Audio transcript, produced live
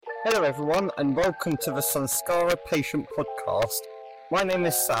Hello everyone and welcome to the Sanskara Patient Podcast. My name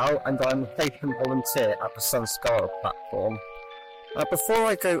is Sal and I'm a patient volunteer at the Sanskara platform. Before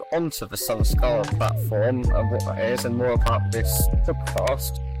I go onto the Sanskara platform and what that is and more about this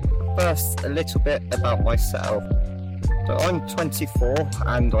podcast, first a little bit about myself. So I'm 24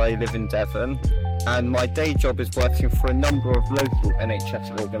 and I live in Devon, and my day job is working for a number of local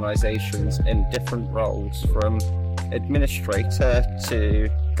NHS organisations in different roles, from administrator to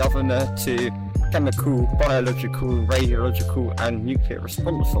governor to chemical, biological, radiological and nuclear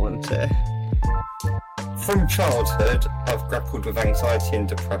response volunteer. From childhood, I've grappled with anxiety and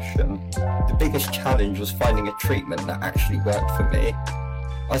depression. The biggest challenge was finding a treatment that actually worked for me.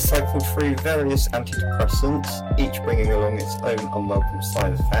 I cycled through various antidepressants, each bringing along its own unwelcome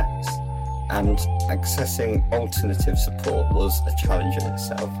side effects, and accessing alternative support was a challenge in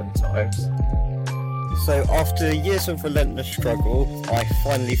itself at times. So after years of relentless struggle, I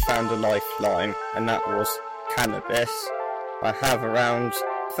finally found a lifeline, and that was cannabis. I have around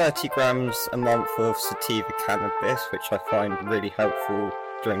 30 grams a month of sativa cannabis, which I find really helpful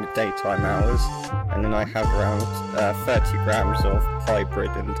during the daytime hours, and then I have around 30 grams of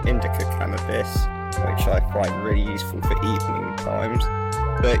hybrid and indica cannabis, which I find really useful for evening times.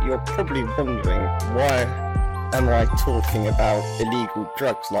 But you're probably wondering, why am I talking about illegal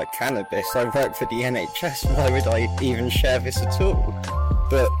drugs like cannabis? I work for the NHS, why would I even share this at all?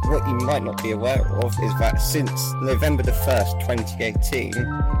 But what you might not be aware of is that since November the 1st, 2018,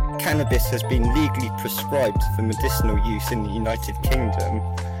 cannabis has been legally prescribed for medicinal use in the United Kingdom.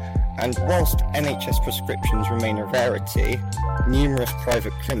 And whilst NHS prescriptions remain a rarity, numerous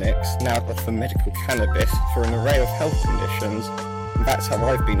private clinics now offer medical cannabis for an array of health conditions. That's how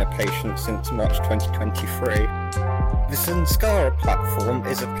I've been a patient since March 2023. The Sanskara platform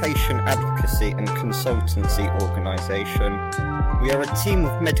is a patient advocacy and consultancy organisation. We are a team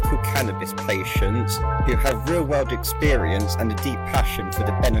of medical cannabis patients who have real-world experience and a deep passion for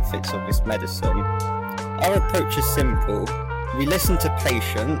the benefits of this medicine. Our approach is simple. We listen to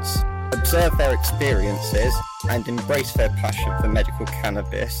patients, observe their experiences, and embrace their passion for medical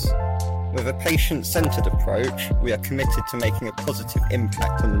cannabis. With a patient-centred approach, we are committed to making a positive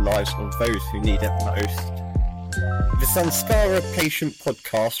impact on the lives of those who need it most. The Sanskara Patient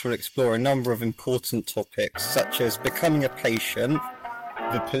Podcast will explore a number of important topics, such as becoming a patient,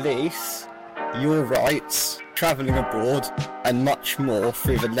 the police, your rights, travelling abroad, and much more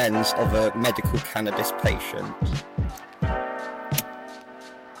through the lens of a medical cannabis patient.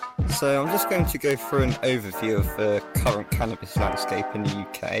 So I'm just going to go through an overview of the current cannabis landscape in the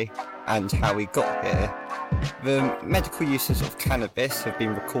UK and how we got here. The medical uses of cannabis have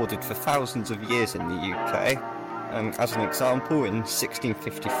been recorded for thousands of years in the UK. As an example, in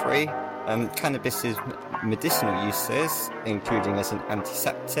 1653, cannabis's medicinal uses, including as an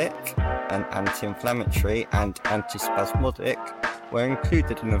antiseptic, an anti-inflammatory and antispasmodic, were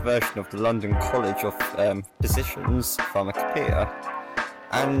included in a version of the London College of Physicians Pharmacopoeia.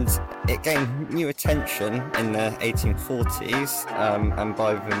 And it gained new attention in the 1840s, and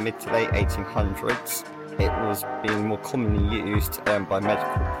by the mid to late 1800s it was being more commonly used by medical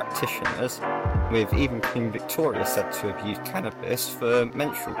practitioners, with even Queen Victoria said to have used cannabis for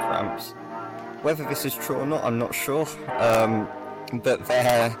menstrual cramps. Whether this is true or not, I'm not sure, but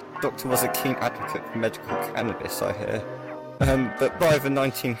their doctor was a keen advocate for medical cannabis, I hear. But by the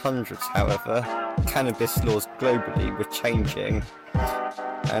 1900s, however, cannabis laws globally were changing.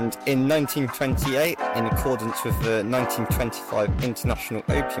 And in 1928, in accordance with the 1925 International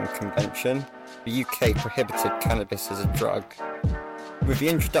Opium Convention, the UK prohibited cannabis as a drug. With the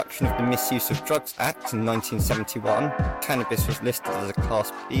introduction of the Misuse of Drugs Act in 1971, cannabis was listed as a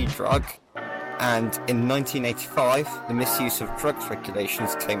Class B drug, and in 1985, the Misuse of Drugs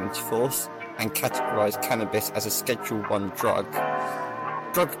regulations came into force and categorised cannabis as a Schedule 1 drug.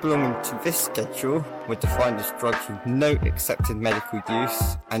 Drugs belonging to this schedule were defined as drugs with no accepted medical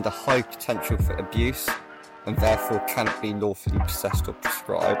use and a high potential for abuse, and therefore cannot be lawfully possessed or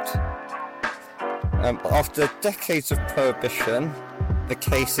prescribed. After decades of prohibition, the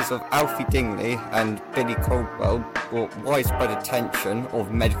cases of Alfie Dingley and Billy Caldwell brought widespread attention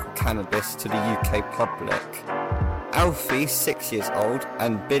of medical cannabis to the UK public. Alfie, 6 years old,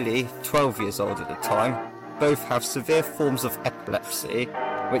 and Billy, 12 years old at the time, both have severe forms of epilepsy,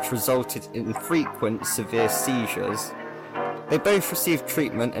 which resulted in frequent severe seizures. They both received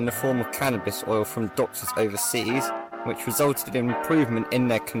treatment in the form of cannabis oil from doctors overseas, which resulted in improvement in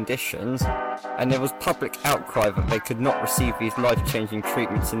their conditions, and there was public outcry that they could not receive these life-changing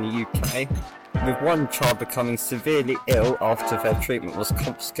treatments in the UK. with one child becoming severely ill after their treatment was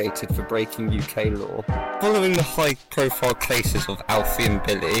confiscated for breaking UK law. Following the high-profile cases of Alfie and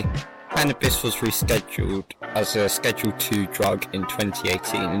Billy, cannabis was rescheduled as a Schedule 2 drug in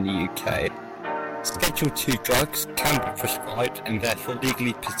 2018 in the UK. Schedule 2 drugs can be prescribed and therefore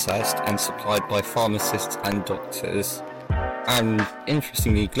legally possessed and supplied by pharmacists and doctors. And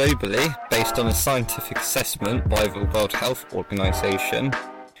interestingly, globally, based on a scientific assessment by the World Health Organization,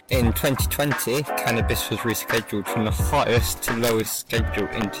 in 2020, cannabis was rescheduled from the highest to lowest schedule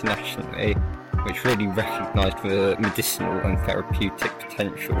internationally, which really recognised the medicinal and therapeutic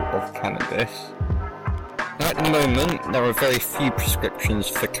potential of cannabis. Now, at the moment, there are very few prescriptions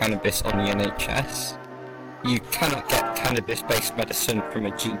for cannabis on the NHS. You cannot get cannabis-based medicine from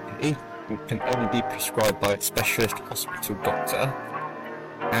a GP. It can only be prescribed by a specialist hospital doctor.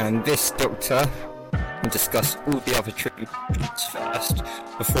 And this doctor will discuss all the other treatments first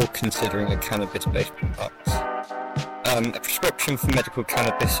before considering a cannabis-based product. A prescription for medical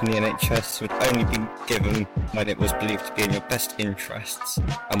cannabis in the NHS would only be given when it was believed to be in your best interests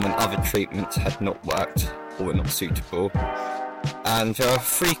and when other treatments had not worked or were not suitable. And there are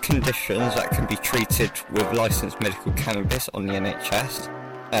 3 conditions that can be treated with licensed medical cannabis on the NHS,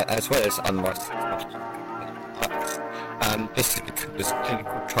 as well as unlicensed medical cannabis. And this is because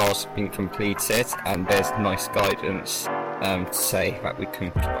clinical trials have been completed and there's nice guidance to say that we can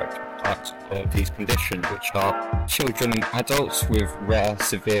prescribe of these conditions, which are children and adults with rare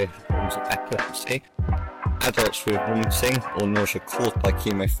severe forms of epilepsy, adults with vomiting or nausea caused by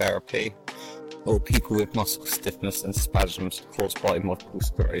chemotherapy, or people with muscle stiffness and spasms caused by multiple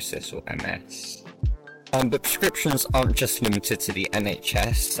sclerosis or MS. But prescriptions aren't just limited to the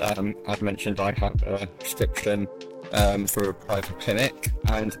NHS. I've mentioned I have a prescription for a private clinic,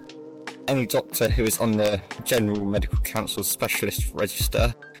 and any doctor who is on the General Medical Council Specialist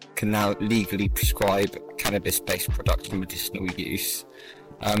Register can now legally prescribe cannabis-based products for medicinal use.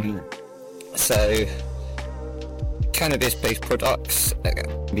 So cannabis-based products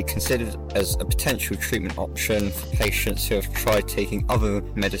can be considered as a potential treatment option for patients who have tried taking other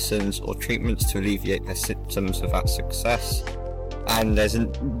medicines or treatments to alleviate their symptoms without success. And there's a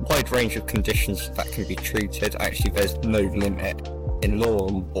wide range of conditions that can be treated. Actually, there's no limit in law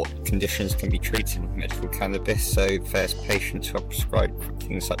on what conditions can be treated with medical cannabis. So there's patients who are prescribed for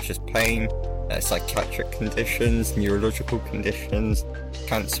things such as pain, psychiatric conditions, neurological conditions,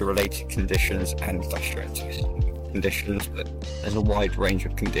 cancer-related conditions, and gastrointestinal conditions, but there's a wide range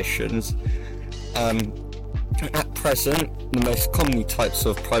of conditions. At present, the most commonly types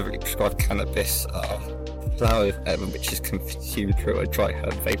of privately prescribed cannabis are flower, which is consumed through a dry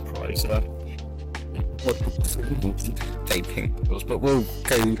herb vaporizer, vaping pills, but we'll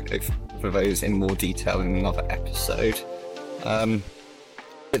go over those in more detail in another episode.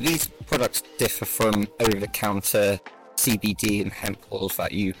 But these products differ from over-the-counter CBD and hemp oils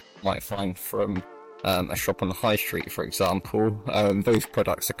that you might find from a shop on the high street, for example. Those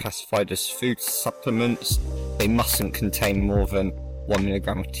products are classified as food supplements. They mustn't contain more than 1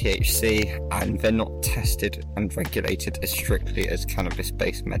 milligram of THC, and they're not tested and regulated as strictly as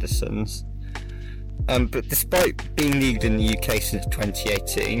cannabis-based medicines. But despite being legal in the UK since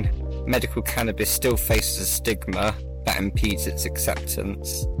 2018, medical cannabis still faces a stigma that impedes its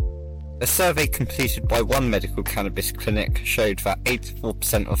acceptance. A survey completed by one medical cannabis clinic showed that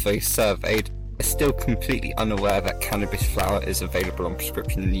 84% of those surveyed are still completely unaware that cannabis flower is available on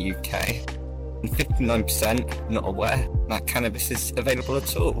prescription in the UK, and 59% not aware that cannabis is available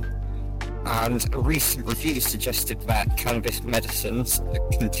at all. And a recent review suggested that cannabis medicines are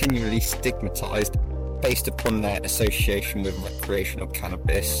continually stigmatised based upon their association with recreational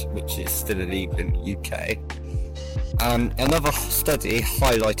cannabis, which is still illegal in the UK. Another study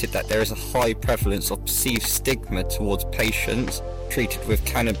highlighted that there is a high prevalence of perceived stigma towards patients treated with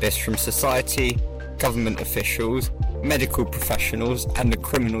cannabis from society, government officials, medical professionals, and the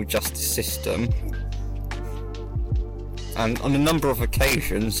criminal justice system. And on a number of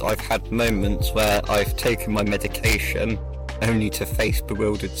occasions, I've had moments where I've taken my medication only to face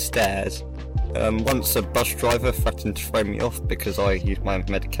bewildered stares. Once a bus driver threatened to throw me off because I used my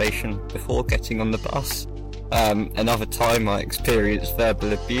medication before getting on the bus. Another time I experienced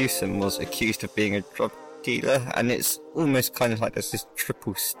verbal abuse and was accused of being a drug dealer, and it's almost kind of like there's this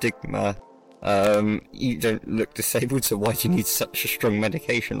triple stigma. You don't look disabled, so why do you need such a strong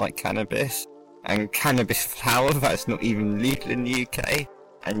medication like cannabis? And cannabis flower that's not even legal in the UK,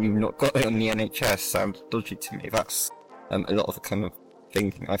 and you've not got it on the NHS, sounds dodgy to me. That's a lot of the kind of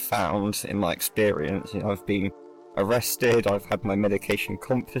thinking I found in my experience. You know, I've been arrested, I've had my medication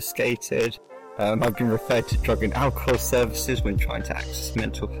confiscated, I've been referred to drug and alcohol services when trying to access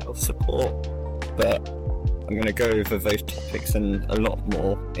mental health support. but I'm going to go over those topics and a lot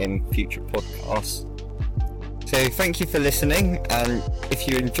more in future podcasts. So thank you for listening, and if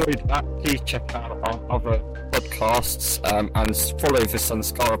you enjoyed that, please check out our other podcasts and follow the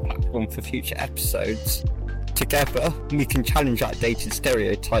Sanskara platform for future episodes. Together, we can challenge outdated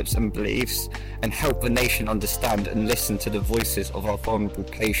stereotypes and beliefs and help the nation understand and listen to the voices of our vulnerable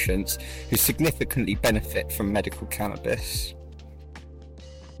patients who significantly benefit from medical cannabis.